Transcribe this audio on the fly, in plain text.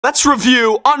Let's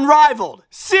review Unrivaled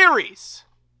Series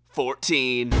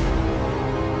 14.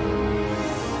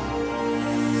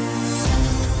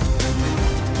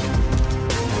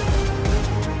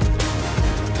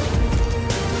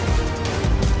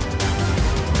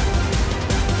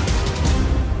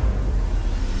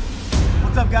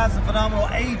 What's up, guys? The phenomenal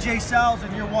AJ Styles,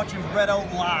 and you're watching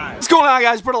Bretto Live. What's going on,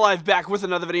 guys? Bretto Live back with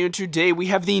another video, and today we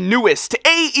have the newest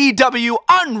AEW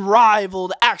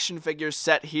Unrivaled action figure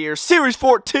set here. Series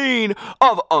 14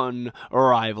 of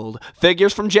Unrivaled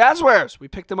figures from Jazzwares. We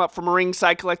picked them up from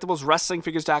Ringside Collectibles,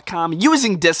 WrestlingFigures.com,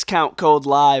 using discount code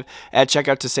LIVE at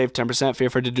checkout to save 10%. Feel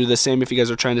free to do the same if you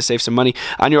guys are trying to save some money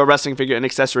on your wrestling figure and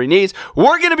accessory needs.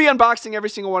 We're going to be unboxing every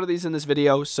single one of these in this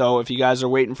video, so if you guys are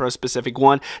waiting for a specific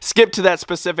one, skip to that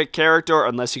specific character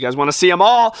unless you guys want to see them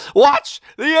all. Watch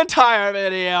the entire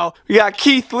video. We got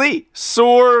Keith Lee,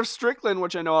 Swerve Strickland,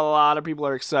 which I know a lot of people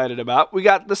are excited about. We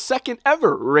got the second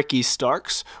ever Ricky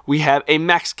Starks. We have a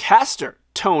Max Caster,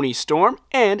 Tony Storm,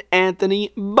 and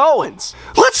Anthony Bowens.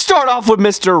 Let's start off with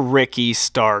Mr. Ricky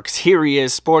Starks. Here he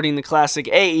is, sporting the classic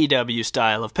AEW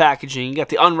style of packaging. You got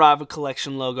the Unrivaled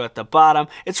Collection logo at the bottom.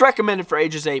 It's recommended for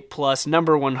ages 8+,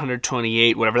 number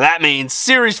 128, whatever that means.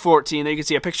 Series 14. There you can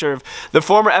see a picture of the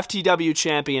former FTW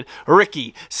champion,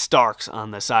 Ricky Starks,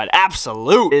 on the side.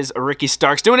 Absolute is Ricky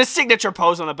Starks doing his signature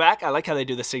pose on the back. I like how they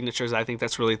do the signatures. I think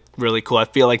that's really, really cool. I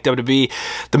feel like WWE,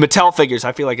 the Mattel figures,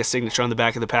 I feel like a signature on the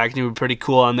back of the packaging would be pretty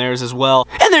cool on theirs as well.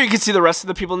 And there you can see the rest of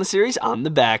the people in the series on the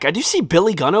back. I do see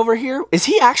Billy Gunn over here. Is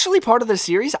he actually part of the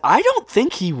series? I don't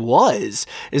think he was.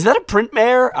 Is that a print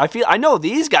mare? I know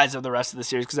these guys are the rest of the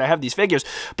series because I have these figures,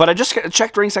 but I just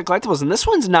checked Ringside Collectibles and this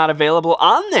one's not available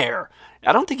on there.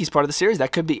 I don't think he's part of the series.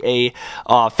 That could be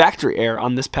a factory error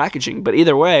on this packaging. But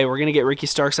either way, we're going to get Ricky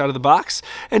Starks out of the box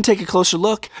and take a closer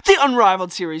look. The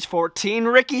Unrivaled Series 14,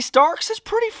 Ricky Starks, is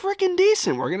pretty freaking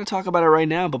decent. We're going to talk about it right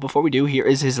now. But before we do, here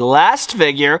is his last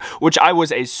figure, which I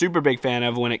was a super big fan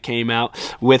of when it came out,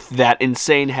 with that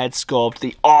insane head sculpt,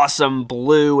 the awesome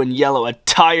blue and yellow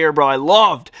attire, bro. I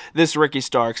loved this Ricky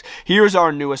Starks. Here's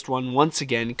our newest one, once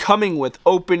again, coming with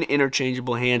open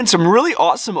interchangeable hands. And some really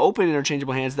awesome open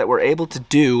interchangeable hands that we're able to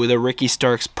do the Ricky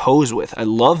Starks pose with. I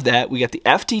love that. We got the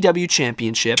FTW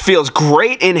Championship. Feels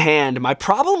great in hand. My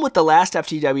problem with the last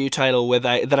FTW title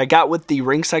that I got with the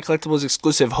Ringside Collectibles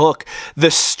exclusive hook,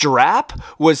 the strap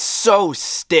was so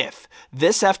stiff.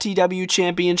 This FTW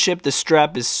Championship, the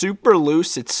strap is super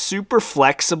loose. It's super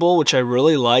flexible, which I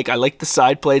really like. I like the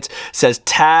side plates. It says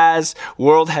Taz,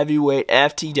 World Heavyweight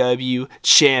FTW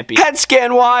Champion. Head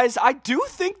scan wise, I do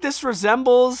think this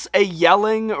resembles a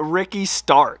yelling Ricky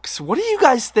Starks. What do you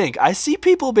guys think? I see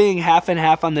people being half and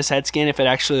half on this head scan if it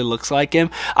actually looks like him.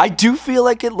 I do feel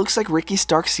like it looks like Ricky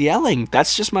Starks yelling.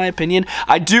 That's just my opinion.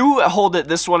 I do hold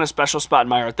this one a special spot in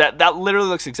my heart. That literally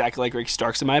looks exactly like Ricky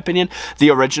Starks in my opinion. The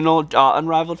original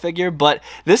Unrivaled figure, but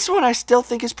this one I still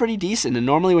think is pretty decent. And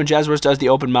normally when Jazzwares does the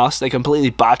open mouse, they completely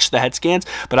botch the head scans,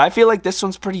 but I feel like this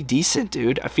one's pretty decent,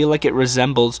 dude. I feel like it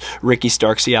resembles Ricky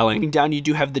Starks yelling. Down you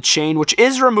do have the chain, which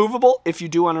is removable if you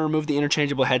do want to remove the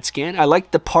interchangeable head scan. I like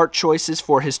the part choices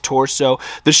for his torso.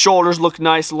 The shoulders look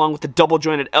nice, along with the double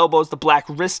jointed elbows, the black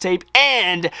wrist tape,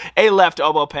 and a left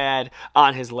elbow pad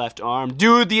on his left arm.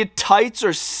 Dude, the tights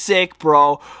are sick,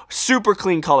 bro. Super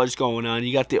clean colors going on.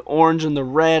 You got the orange and the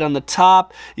red on the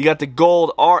top. You got the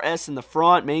gold RS in the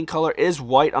front. Main color is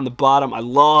white on the bottom. I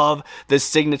love the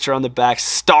signature on the back.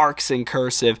 Starks in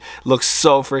cursive. Looks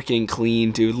so freaking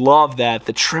clean, dude. Love that.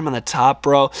 The trim on the top,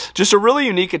 bro. Just a really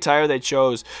unique attire they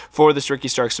chose for this Ricky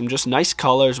Starks. Some just nice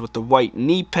colors with the white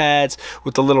knee pads,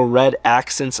 with the little red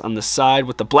accents on the side,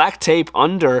 with the black tape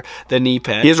under the knee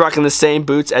pad. He is rocking the same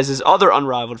boots as his other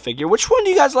Unrivaled figure. Which one do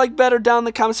you guys like better down in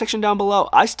the comment section down below?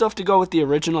 I still have to go with the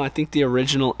original. I think the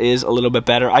original is a little bit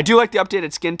better. I do like the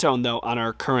updated skin tone though on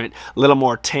our current, a little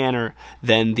more tanner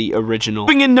than the original.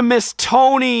 Moving into Miss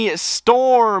Tony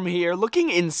Storm here,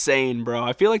 looking insane, bro.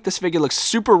 I feel like this figure looks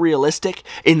super realistic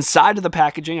inside of the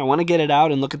packaging. I want to get it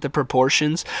out and look at the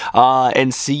proportions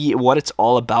and see what it's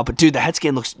all about. But dude, the head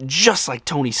scan looks just like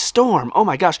Tony Storm. Oh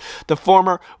my gosh, the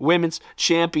former women's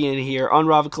champion here.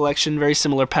 Unrivaled Collection, very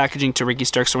similar packaging to Ricky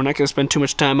Starks, so we're not going to spend too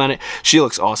much time on it. She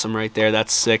looks awesome right there.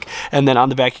 That's sick. And then on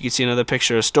the back, you can see another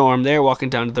picture of Storm there walking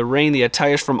down to the ring. The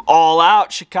attires from All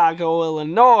Out Chicago,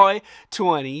 Illinois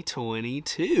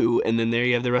 2022. And then there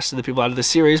you have the rest of the people out of the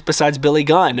series besides Billy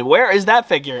Gunn. Where is that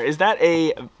figure? Is that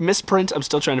a misprint? I'm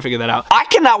still trying to figure that out. I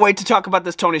cannot wait to talk about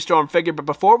this Tony Storm figure, but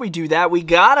before we do that, we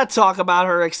gotta talk about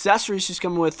her accessories, she's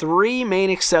coming with 3 main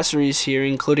accessories here,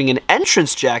 including an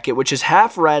entrance jacket, which is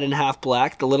half red and half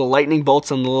black, the little lightning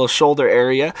bolts on the little shoulder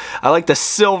area. I like the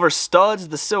silver studs,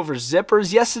 the silver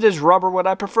zippers. Yes, it is rubber. Would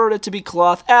I prefer it to be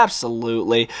cloth?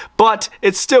 Absolutely. But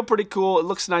it's still pretty cool. It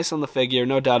looks nice on the figure,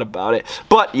 no doubt about it.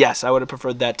 But yes, I would have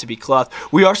preferred that to be cloth.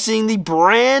 We are seeing the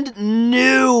brand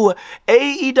new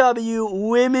AEW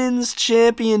Women's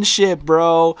Championship,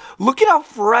 bro. Look at how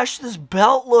fresh this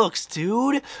belt looks,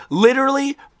 dude.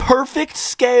 Literally perfect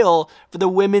scale for the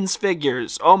women's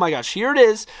figures. Oh my gosh, here it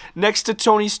is next to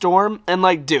Toni Storm, and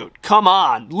like, dude, come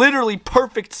on, literally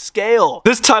perfect scale.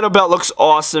 This title belt looks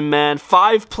awesome, man.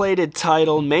 5-plated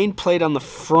title, main plate on the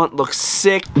front looks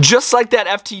sick. Just like that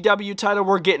FTW title,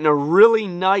 we're getting a really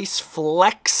nice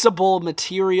flexible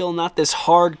material, not this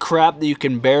hard crap that you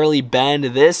can barely bend.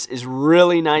 This is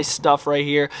really nice stuff right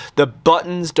here. The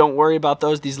buttons, don't worry about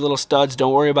those. These little studs,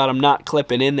 don't worry about them not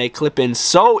clipping in. They clip in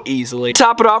so easily.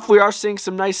 Top it off, we are seeing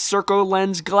some nice circle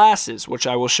lens glasses, which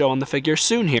I will show on the figure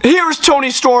soon here. Here's Toni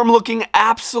Storm looking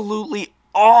absolutely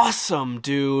awesome,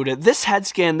 dude. This head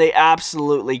scan, they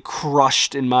absolutely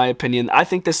crushed, in my opinion. I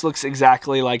think this looks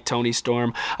exactly like Toni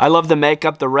Storm. I love the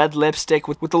makeup, the red lipstick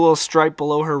with the little stripe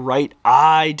below her right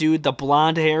eye, dude. The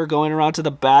blonde hair going around to the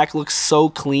back looks so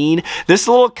clean. This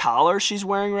little collar she's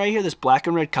wearing right here, this black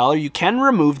and red collar, you can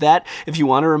remove that. If you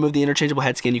want to remove the interchangeable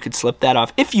head scan, you could slip that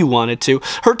off if you wanted to.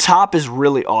 Her top is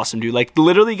really awesome, dude. Like,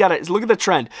 literally got it. Look at the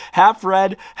trend. Half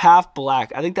red, half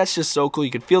black. I think that's just so cool.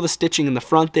 You can feel the stitching in the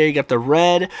front there. You got the red,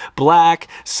 black,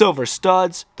 silver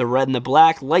studs, the red and the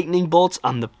black, lightning bolts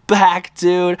on the back,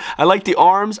 dude. I like the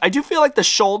arms. I do feel like the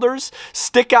shoulders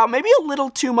stick out maybe a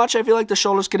little too much. I feel like the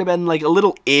shoulders could have been like a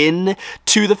little in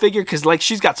to the figure, because like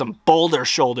she's got some boulder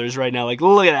shoulders right now. Like,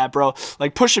 look at that, bro.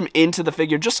 Like, push them into the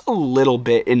figure just a little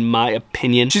bit, in my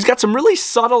opinion. She's got some really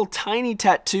subtle, tiny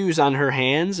tattoos on her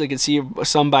hands. I can see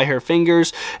some by her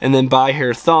fingers and then by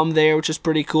her thumb there, which is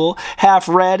pretty cool. Half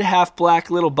red, half black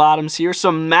little bottoms here.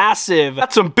 Some massive,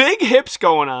 got some big hips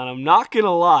going on, I'm not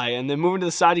gonna lie. And then moving to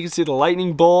the side, you can see the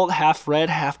lightning bolt, half red,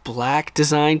 half black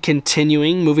design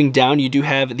continuing. Moving down, you do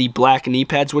have the black knee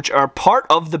pads, which are part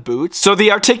of the boots. So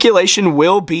the articulation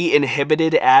will be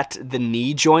inhibited at the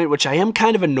knee joint, which I am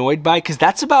kind of annoyed by, because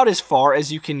that's about as far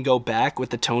as you can go back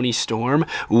with the Toni Storm,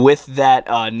 with that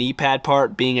knee pad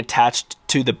part being attached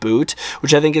to the boot,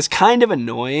 which I think is kind of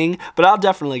annoying, but I'll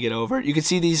definitely get over it. You can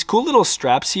see these cool little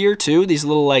straps here too, these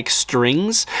little like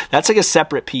strings. That's like a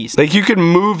separate piece. Like, you can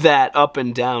move that up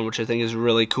and down, which I think is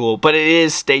really cool, but it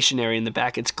is stationary in the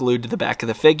back. It's glued to the back of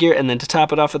the figure, and then to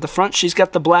top it off at the front, she's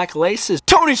got the black laces.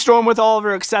 Toni Storm with all of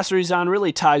her accessories on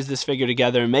really ties this figure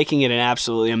together, making it an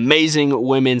absolutely amazing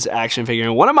women's action figure.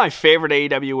 And one of my favorite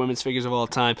AEW women's figures of all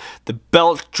time. The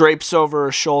belt drapes over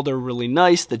her shoulder really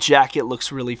nice. The jacket looks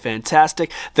really fantastic.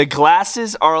 The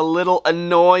glasses are a little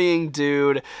annoying,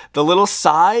 dude. The little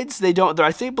sides, they don't,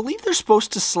 I believe they're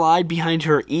supposed to slide behind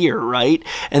her ear, right?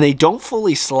 And they don't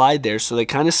fully slide there, so they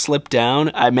kind of slip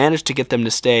down. I managed to get them to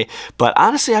stay, but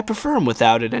honestly, I prefer them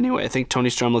without it anyway. I think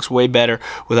Toni Storm looks way better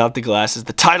without the glasses.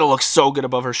 The title looks so good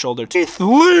above her shoulder. Keith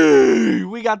Lee!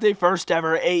 We got the first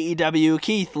ever AEW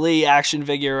Keith Lee action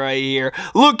figure right here.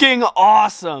 Looking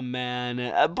awesome, man.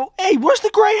 But hey, where's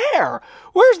the gray hair?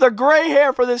 Where's the gray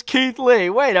hair for this Keith Lee?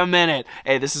 Wait a minute.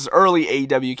 Hey, this is early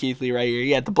AEW Keith Lee right here.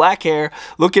 You got the black hair,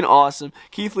 looking awesome.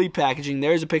 Keith Lee packaging.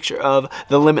 There's a picture of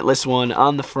the Limitless one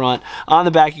on the front. On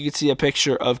the back, you can see a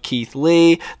picture of Keith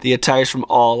Lee. The attire's from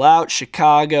All Out,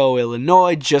 Chicago,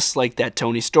 Illinois, just like that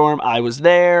Toni Storm. I was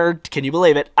there. Can you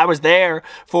believe it? I was there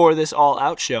for this All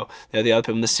Out show. They're the other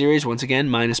people in the series, once again,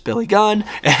 minus Billy Gunn,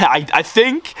 I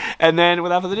think. And then,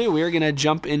 without further ado, we're going to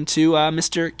jump into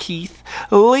Mr. Keith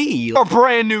Lee. Our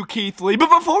brand new Keith Lee.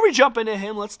 But before we jump into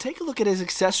him, let's take a look at his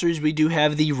accessories. We do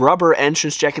have the rubber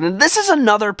entrance jacket, and this is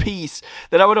another piece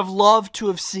that I would have loved to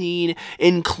have seen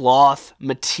in cloth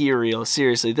material.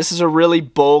 Seriously, this is a really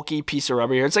bulky piece of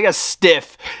rubber here. It's like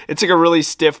a really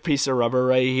stiff piece of rubber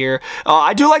right here.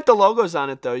 I do like the logos on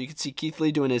it, though. You can see Keith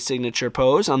Lee doing his signature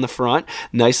pose on the front.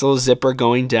 Nice little zipper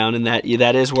going down, and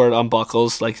that is where it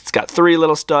unbuckles. Like, it's got 3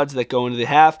 little studs that go into the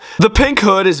half. The pink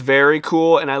hood is very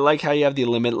cool, and I like how you have the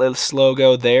Limitless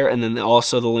logo there, and then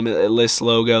also the Limitless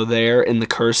logo there in the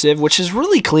cursive, which is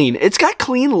really clean. It's got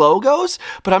clean logos,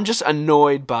 but I'm just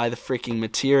annoyed by the freaking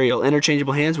material.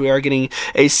 Interchangeable hands, we are getting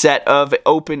a set of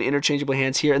open interchangeable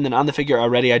hands here, and then on the figure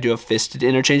already I do have fisted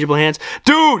interchangeable hands.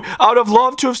 Dude, I would have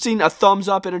loved to have seen a thumbs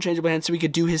up interchangeable hands so we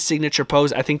could do his signature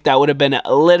pose. I think that would have been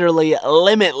literally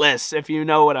limitless, if you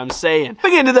know what I'm saying.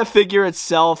 Looking into the figure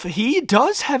itself, he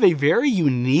does have a very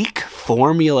unique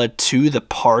formula to the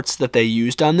parts that they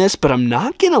used on this, but I'm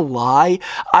not gonna lie,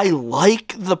 I really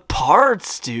like the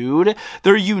parts, dude.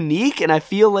 They're unique, and I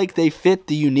feel like they fit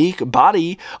the unique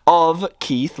body of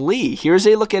Keith Lee. Here's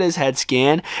a look at his head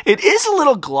scan. It is a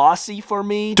little glossy for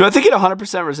me. Do I think it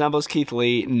 100% resembles Keith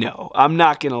Lee? No, I'm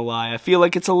not gonna lie. I feel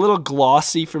like it's a little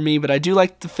glossy for me, but I do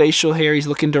like the facial hair. He's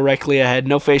looking directly ahead.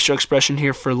 No facial expression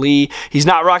here for Lee. He's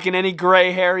not rocking any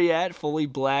gray hair yet. Fully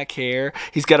black hair.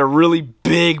 He's got a really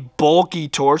big, bulky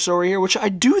torso right here, which I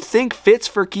do think fits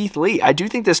for Keith Lee. I do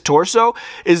think this torso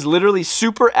is literally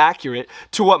super accurate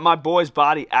to what my boy's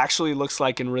body actually looks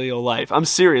like in real life. I'm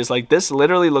serious. Like, this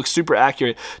literally looks super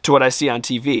accurate to what I see on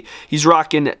TV. He's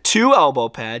rocking 2 elbow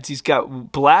pads. He's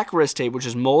got black wrist tape, which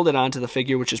is molded onto the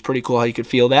figure, which is pretty cool how you could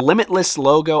feel that. Limitless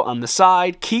logo on the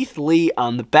side, Keith Lee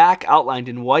on the back, outlined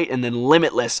in white, and then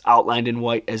Limitless outlined in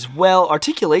white as well.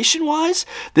 Articulation-wise,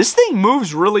 this thing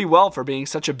moves really well for being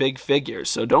such a big figure,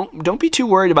 so don't be too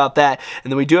worried about that.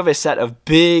 And then we do have a set of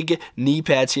big knee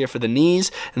pads here for the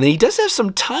knees, and then he does have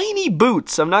some tiny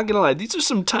boots. I'm not gonna lie, these are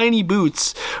some tiny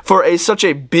boots for such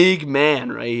a big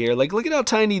man right here. Like, look at how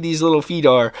tiny these little feet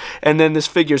are, and then this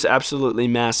figure's absolutely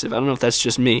massive. I don't know if that's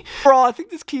just me. Overall, I think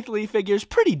this Keith Lee figure is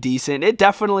pretty decent. It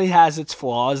definitely has its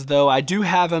flaws, though. I do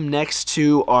have him next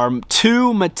to our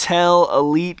 2 Mattel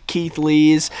Elite Keith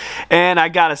Lees, and I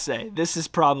gotta say, this is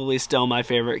probably still my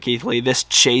favorite Keith Lee. This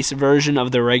Chase version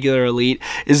of the regular Elite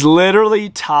is literally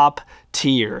top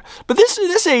tier. But this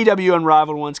AEW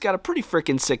Unrivaled one's got a pretty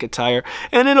freaking sick attire,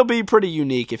 and it'll be pretty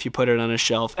unique if you put it on a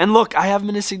shelf. And look, I have him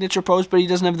in his signature pose, but he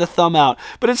doesn't have the thumb out,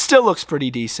 but it still looks pretty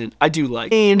decent. I do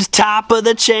like it. And top of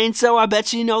the chain, so I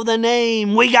bet you know the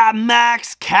name. We got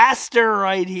Max Caster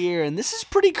right here, and this is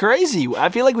pretty crazy. I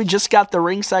feel like we just got the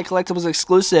Ringside Collectibles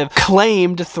exclusive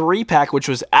Acclaimed 3-pack, which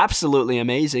was absolutely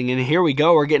amazing, and here we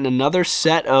go. We're getting another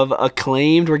set of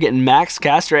Acclaimed. We're getting Max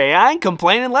Caster. Hey, I ain't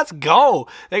complaining. Let's go.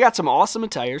 They got some awesome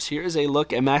attires. Here is a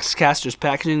look at Max Caster's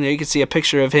packaging. There you can see a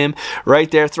picture of him right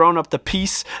there throwing up the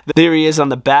piece. There he is on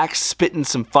the back spitting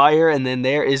some fire, and then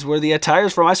there is where the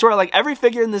attire's from. I swear, like, every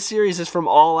figure in this series is from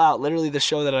All Out, literally the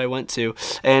show that I went to.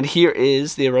 And here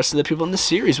is the rest of the people in the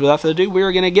series. Without further ado,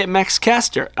 we're going to get Max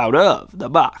Caster out of the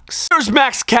box. There's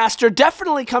Max Caster,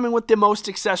 definitely coming with the most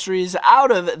accessories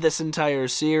out of this entire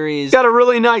series. Got a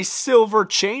really nice silver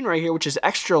chain right here, which is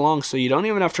extra long, so you don't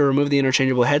even have to remove the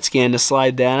interchangeable head scan to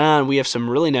slide that on. We have some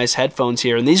really nice headphones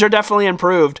here, and these are definitely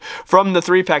improved from the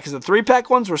 3-pack, because the 3-pack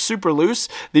ones were super loose.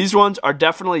 These ones are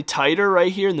definitely tighter right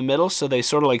here in the middle, so they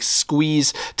sort of like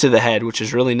squeeze to the head, which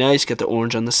is really nice. Got the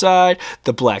orange on the side,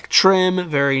 the black trim,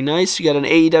 very nice. You got an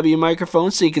AEW microphone,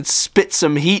 so you can spit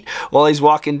some heat while he's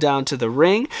walking down to the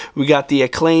ring. We got the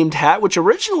Acclaimed hat, which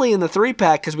originally in the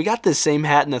 3-pack, because we got this same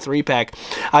hat in the 3-pack,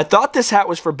 I thought this hat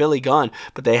was for Billy Gunn,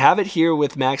 but they have it here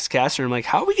with Max Caster. I'm like,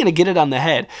 how are we going to get it on the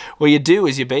head? What you do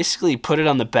is you basically put it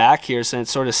on the back here, so it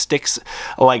sort of sticks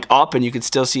like up and you can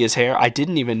still see his hair. I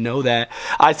didn't even know that.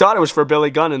 I thought it was for Billy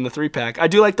Gunn in the 3-pack. I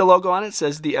do like the logo on it. It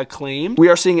says the Acclaim. We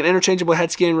are seeing an interchangeable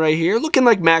head scan right here, looking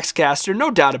like Max Caster, no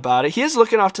doubt about it. He is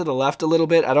looking off to the left a little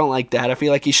bit. I don't like that. I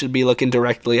feel like he should be looking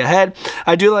directly ahead.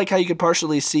 I do like how you could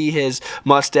partially see his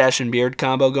mustache and beard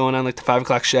combo going on, like the 5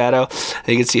 o'clock shadow. And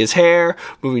you can see his hair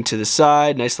moving to the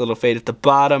side. Nice little fade at the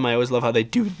bottom. I always love how they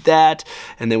do that.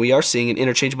 And then we are seeing an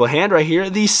interchangeable hand right here,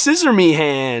 the Scissor Me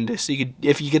hand. So you could,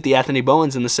 if you get the Anthony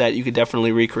Bowens in the set, you could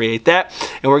definitely recreate that.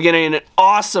 And we're getting an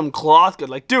awesome cloth good.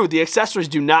 Like, dude, the accessories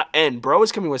do not end. Bro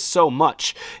is coming with so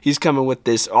much. He's coming with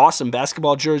this awesome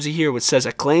basketball jersey here, which says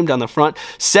Acclaimed on the front.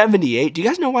 78. Do you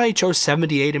guys know why he chose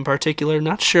 78 in particular?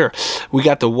 Not sure. We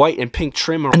got the white and pink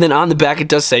trim. And then on the back, it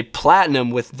does say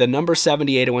Platinum with the number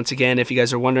 78. And once again, if you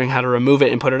guys are wondering how to remove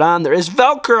it and put it on, there is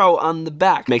Velcro on the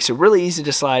back. Makes it really easy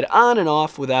to slide on and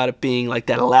off without it being like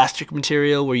that elastic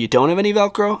material where you don't have any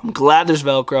Velcro. I'm glad there's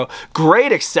Velcro.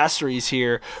 Great accessories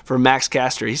here for Max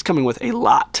Caster. He's coming with a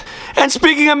lot. And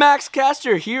speaking of Max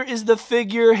Caster, here is the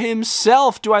figure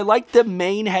himself. Do I like the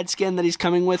main head scan that he's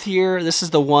coming with here? This is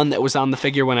the one that was on the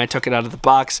figure when I took it out of the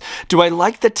box. Do I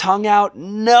like the tongue out?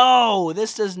 No,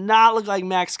 this does not look like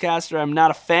Max Caster. I'm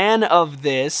not a fan of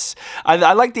this.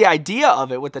 I like the idea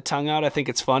of it with the tongue out. I think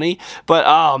it's funny, but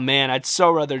oh man, I'd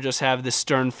so rather just have this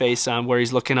stern face on where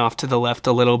he's looking off to the left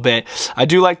a little bit. I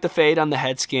do like the fade on the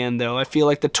head scan though. I feel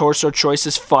like the torso choice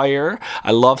is fire.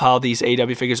 I love how these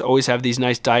AW figures always have these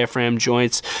nice diaphragm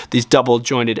joints, these double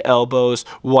jointed elbows,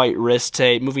 white wrist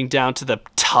tape, moving down to the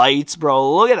tights,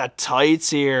 bro. Look at the tights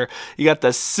here. You got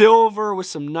the silver with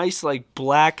some nice like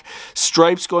black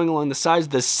stripes going along the sides,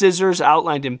 the scissors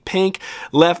outlined in pink,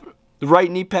 left The right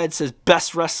knee pad says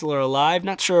best wrestler alive.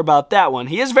 Not sure about that one.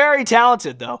 He is very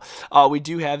talented, though. We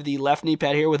do have the left knee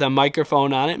pad here with a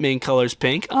microphone on it. Main color's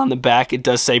pink. On the back, it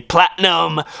does say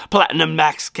Platinum. Platinum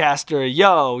Max Caster.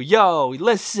 Yo, yo,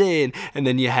 listen. And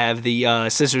then you have the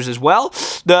scissors as well.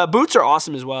 The boots are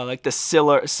awesome as well. I like the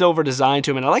silver design to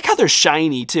them, and I like how they're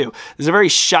shiny, too. There's a very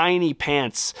shiny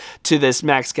pants to this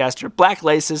Max Caster. Black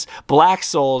laces, black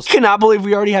soles. I cannot believe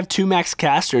we already have 2 Max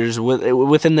Casters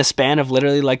within the span of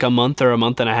literally like a month or a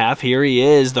month and a half. Here he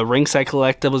is, the Ringside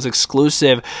Collectibles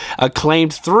exclusive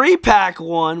acclaimed 3-pack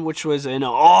one, which was an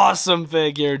awesome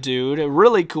figure, dude.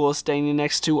 Really cool, standing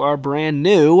next to our brand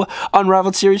new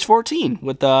Unrivaled Series 14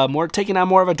 with taking on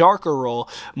more of a darker role,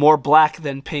 more black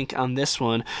than pink on this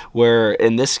one, where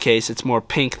in this case it's more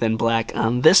pink than black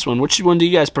on this one. Which one do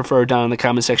you guys prefer down in the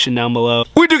comment section down below?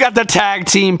 We do got the tag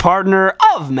team partner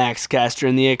of Max Caster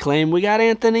in the Acclaim. We got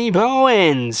Anthony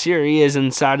Bowens. Here he is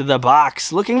inside of the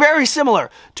box, looking very similar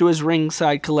to his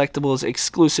Ringside Collectibles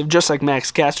exclusive, just like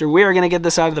Max Caster. We are going to get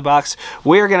this out of the box.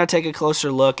 We are going to take a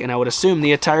closer look, and I would assume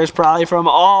the attire is probably from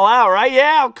All Out, right?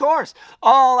 Yeah, of course.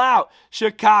 All Out.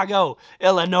 Chicago,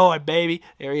 Illinois, baby.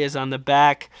 There he is on the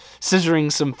back, scissoring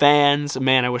some fans.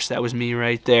 Man, I wish that was me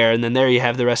right there. And then there you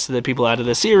have the rest of the people out of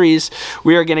the series.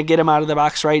 We are going to get him out of the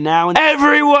box right now. And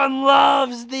everyone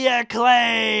loves the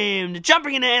Acclaimed.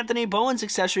 Jumping into Anthony Bowens'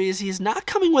 accessories, he's not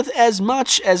coming with as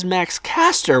much as Max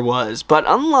Caster was. But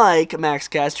unlike Max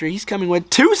Caster, he's coming with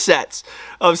 2 sets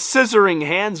of scissoring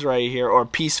hands right here, or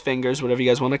peace fingers, whatever you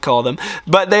guys want to call them.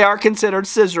 But they are considered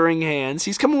scissoring hands.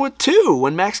 He's coming with 2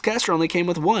 when Max Caster only came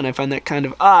with 1. I find that kind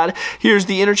of odd. Here's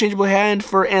the interchangeable hand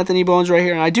for Anthony Bowens right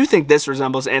here, and I do think this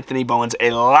resembles Anthony Bowens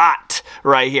a lot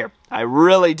right here. I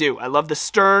really do. I love the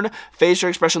stern facial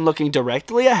expression looking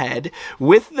directly ahead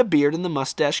with the beard and the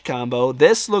mustache combo.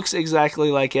 This looks exactly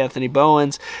like Anthony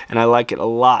Bowens, and I like it a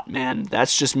lot, man.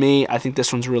 That's just me. I think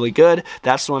this one's really good.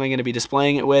 That's the one I'm going to be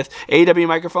displaying it with. AEW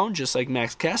microphone, just like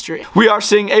Max Caster. We are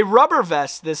seeing a rubber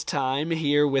vest this time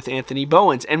here with Anthony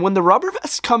Bowens, and when the rubber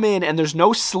vests come in and there's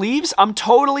no sleeves, I'm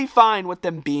totally fine with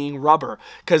them being rubber,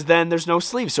 because then there's no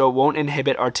sleeves, so it won't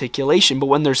inhibit articulation. But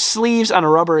when there's sleeves on a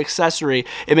rubber accessory,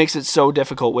 it makes it so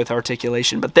difficult with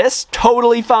articulation. But this,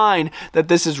 totally fine that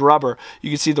this is rubber. You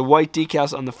can see the white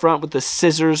decals on the front with the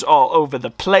scissors all over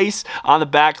the place. On the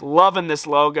back, loving this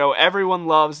logo. Everyone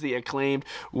loves the Acclaimed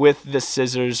with the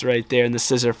scissors right there and the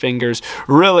scissor fingers.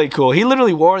 Really cool. He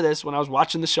literally wore this when I was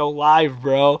watching the show live,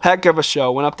 bro. Heck of a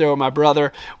show. Went up there with my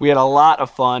brother. We had a lot of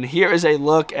fun. Here is a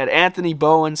look at Anthony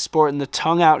Bowens sporting the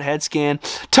tongue out head scan.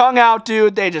 Tongue out,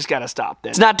 dude. They just gotta stop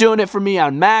this. It's not doing it for me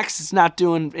on Max. It's not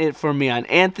doing it for me on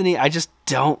Anthony. I just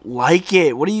don't like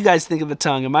it. What do you guys think of the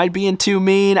tongue? Am I being too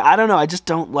mean? I don't know. I just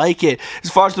don't like it. As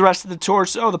far as the rest of the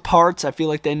torso, the parts, I feel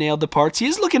like they nailed the parts. He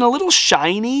is looking a little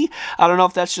shiny. I don't know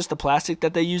if that's just the plastic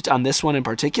that they used on this one in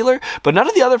particular, but none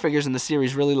of the other figures in the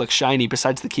series really look shiny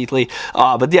besides the Keith Lee.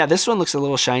 But yeah, this one looks a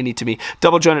little shiny to me.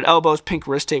 Double jointed elbows, pink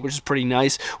wrist tape, which is pretty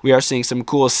nice. We are seeing some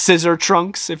cool scissor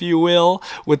trunks, if you will,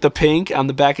 with the pink. On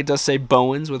the back, it does say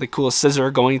Bowens with a cool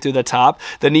scissor going through the top.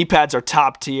 The knee pads are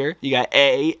top tier. You got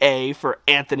A for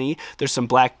Anthony. There's some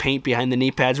black paint behind the knee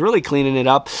pads, really cleaning it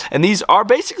up. And these are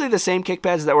basically the same kick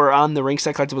pads that were on the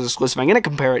Ringside Collectibles exclusive. I'm going to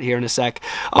compare it here in a sec.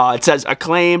 It says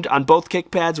Acclaimed on both kick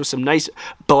pads with some nice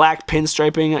black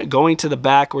pinstriping going to the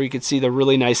back where you can see the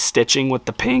really nice stitching with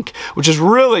the pink, which is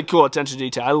really cool attention to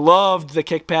detail. I loved the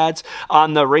kick pads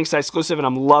on the Ringside exclusive, and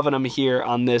I'm loving them here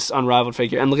on this Unrivaled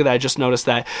figure. And look at that, I just noticed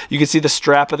that. You can see the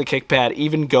strap of the kick pad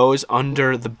even goes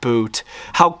under the boot.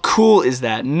 How cool is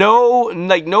that?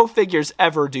 No figures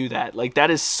ever do that. Like,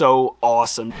 that is so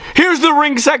awesome. Here's the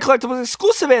Ringside Collectibles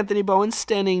exclusive Anthony Bowens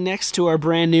standing next to our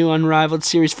brand new Unrivaled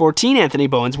Series 14 Anthony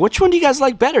Bowens. Which one do you guys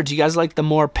like better? Do you guys like the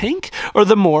more pink or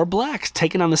the more black?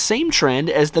 Taking on the same trend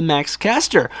as the Max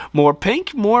Caster. More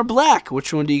pink, more black.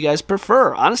 Which one do you guys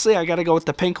prefer? Honestly, I gotta go with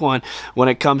the pink one when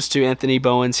it comes to Anthony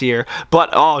Bowens here. But,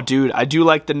 oh, dude, I do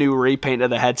like the new repaint of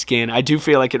the head scan. I do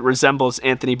feel like it resembles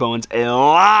Anthony Bowens a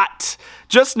lot.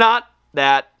 Just not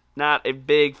a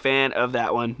big fan of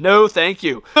that one. No, thank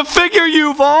you. The figure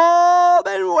you've all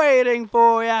been waiting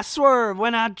for. Yeah, swerve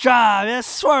when I drive. Yeah,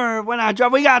 swerve when I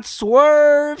drive. We got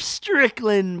Swerve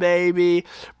Strickland, baby.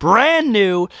 Brand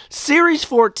new Series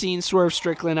 14 Swerve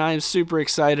Strickland. I am super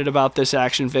excited about this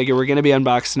action figure. We're going to be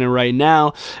unboxing it right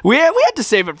now. We had to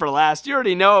save it for last. You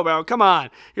already know about it. Come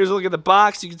on. Here's a look at the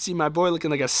box. You can see my boy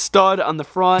looking like a stud on the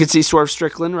front. You can see Swerve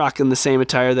Strickland rocking the same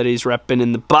attire that he's repping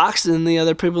in the box and the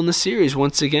other people in the series.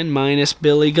 Once again, minus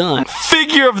Billy Gunn.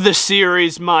 Figure of the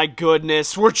series, my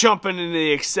goodness. We're jumping into into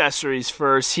the accessories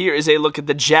first. Here is a look at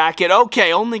the jacket.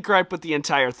 Okay, only gripe with the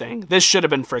entire thing. This should have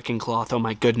been freaking cloth, oh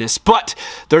my goodness. But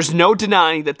there's no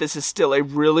denying that this is still a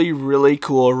really, really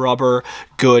cool rubber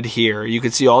good here. You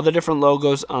can see all the different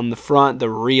logos on the front, the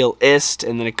realist,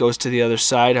 and then it goes to the other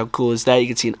side. How cool is that? You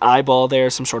can see an eyeball there,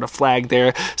 some sort of flag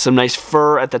there, some nice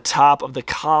fur at the top of the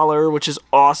collar, which is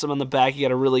awesome. On the back, you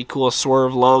got a really cool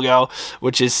Swerve logo,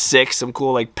 which is sick. Some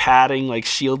cool like padding, like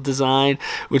shield design,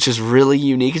 which is really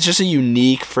unique. It's just a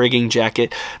unique frigging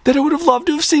jacket that I would have loved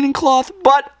to have seen in cloth,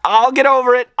 but I'll get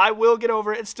over it. I will get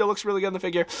over it. It still looks really good on the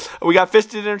figure. We got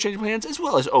fisted interchangeable hands as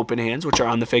well as open hands, which are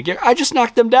on the figure. I just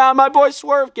knocked them down. My boy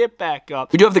Swerve, get back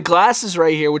up. We do have the glasses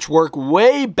right here, which work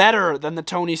way better than the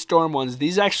Tony Storm ones.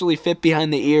 These actually fit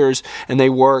behind the ears, and they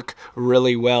work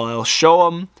really well. I'll show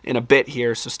them in a bit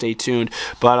here, so stay tuned.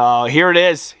 But here it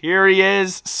is. Here he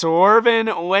is, swerving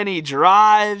when he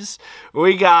drives.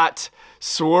 We got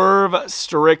Swerve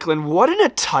Strickland. What an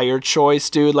attire choice,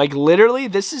 dude. Like, literally,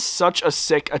 this is such a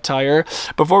sick attire.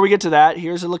 Before we get to that,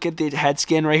 here's a look at the head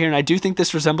scan right here, and I do think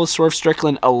this resembles Swerve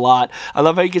Strickland a lot. I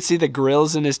love how you can see the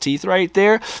grills in his teeth right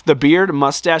there. The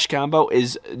beard-mustache combo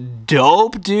is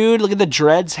dope, dude. Look at the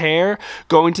dreads hair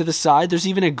going to the side. There's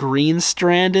even a green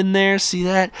strand in there. See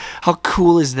that? How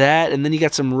cool is that? And then you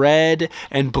got some red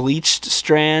and bleached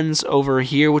strands over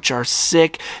here, which are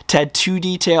sick. Tattoo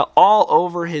detail all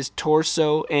over his torso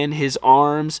and his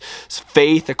arms,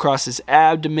 faith across his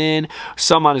abdomen,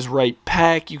 some on his right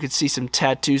pec. You can see some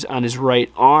tattoos on his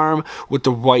right arm with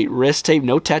the white wrist tape.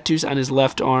 No tattoos on his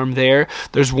left arm there.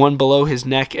 There's one below his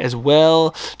neck as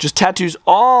well. Just tattoos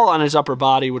all on his upper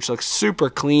body, which looks super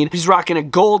clean. He's rocking a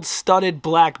gold studded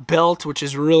black belt, which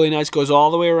is really nice. Goes all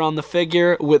the way around the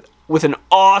figure with an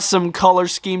awesome color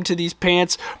scheme to these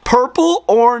pants. Purple,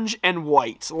 orange, and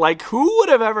white. Like, who would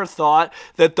have ever thought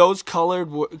that those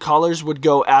colors would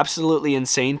go absolutely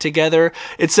insane together?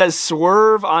 It says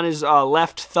Swerve on his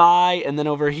left thigh, and then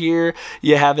over here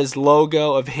you have his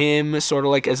logo of him sort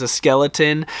of like as a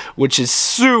skeleton, which is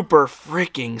super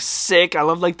freaking sick. I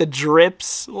love like the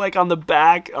drips like on the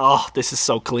back. Oh, this is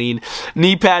so clean.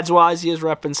 Knee pads wise, he is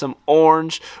repping some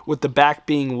orange with the back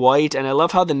being white, and I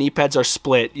love how the knee pads are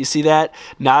split. You see that?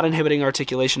 Not inhibiting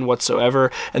articulation whatsoever.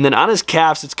 And then on his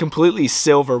calves, it's completely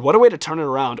silver. What a way to turn it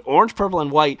around. Orange, purple, and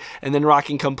white, and then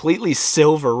rocking completely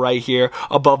silver right here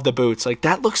above the boots. Like,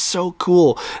 that looks so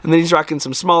cool. And then he's rocking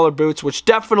some smaller boots, which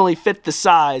definitely fit the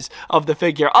size of the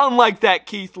figure, unlike that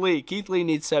Keith Lee. Keith Lee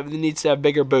needs to have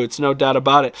bigger boots, no doubt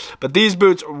about it. But these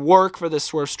boots work for the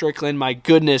Swerve Strickland. My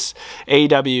goodness,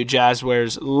 AEW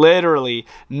Jazzwares literally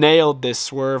nailed this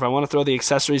Swerve. I want to throw the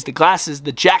accessories, the glasses,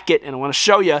 the jacket, and I want to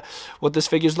show you what this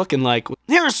figure's looking like.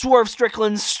 Here's Swerve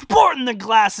Strickland sporting the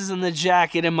glasses and the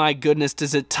jacket, and my goodness,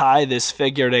 does it tie this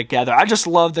figure together. I just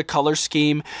love the color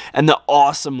scheme and the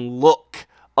awesome look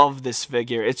of this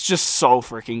figure. It's just so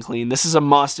freaking clean. This is a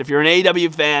must. If you're an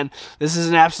AEW fan, this is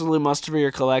an absolute must for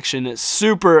your collection. It's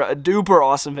super duper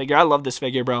awesome figure. I love this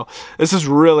figure, bro. This is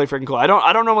really freaking cool. I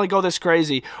don't normally go this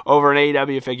crazy over an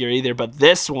AEW figure either, but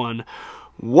this one,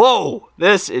 whoa,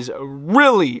 this is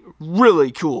really, really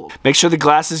cool. Make sure the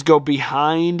glasses go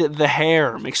behind the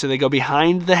hair. Make sure they go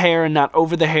behind the hair and not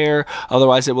over the hair,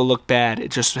 otherwise it will look bad.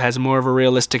 It just has more of a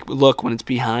realistic look when it's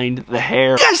behind the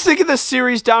hair. What do you guys think of this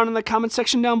series down in the comment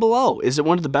section down below? Is it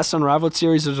one of the best Unrivaled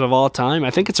series of all time?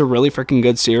 I think it's a really freaking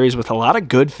good series with a lot of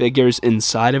good figures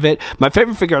inside of it. My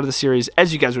favorite figure out of the series,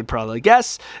 as you guys would probably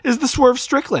guess, is the Swerve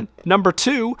Strickland. Number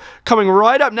 2, coming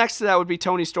right up next to that would be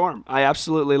Tony Storm. I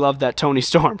absolutely love that Tony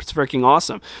Storm. It's freaking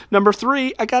awesome. Number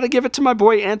 3, I gotta give it to my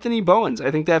boy Anthony Bowens.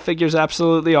 I think that figure's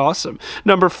absolutely awesome.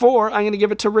 Number 4, I'm gonna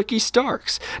give it to Ricky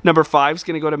Starks. Number 5 is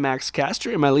gonna go to Max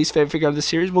Caster, and my least favorite figure of the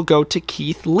series will go to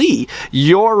Keith Lee.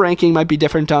 Your ranking might be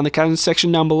different down in the comment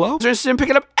section down below. If you're interested in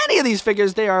picking up any of these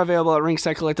figures, they are available at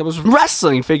Ringside Collectibles,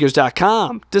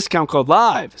 WrestlingFigures.com. Discount code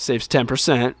LIVE saves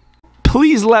 10%.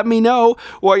 Please let me know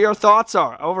what your thoughts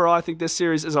are. Overall, I think this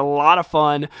series is a lot of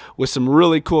fun with some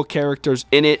really cool characters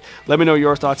in it. Let me know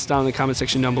your thoughts down in the comment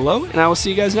section down below, and I will see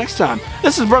you guys next time.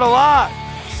 This is Bretto Live,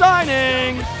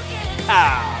 signing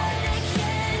out.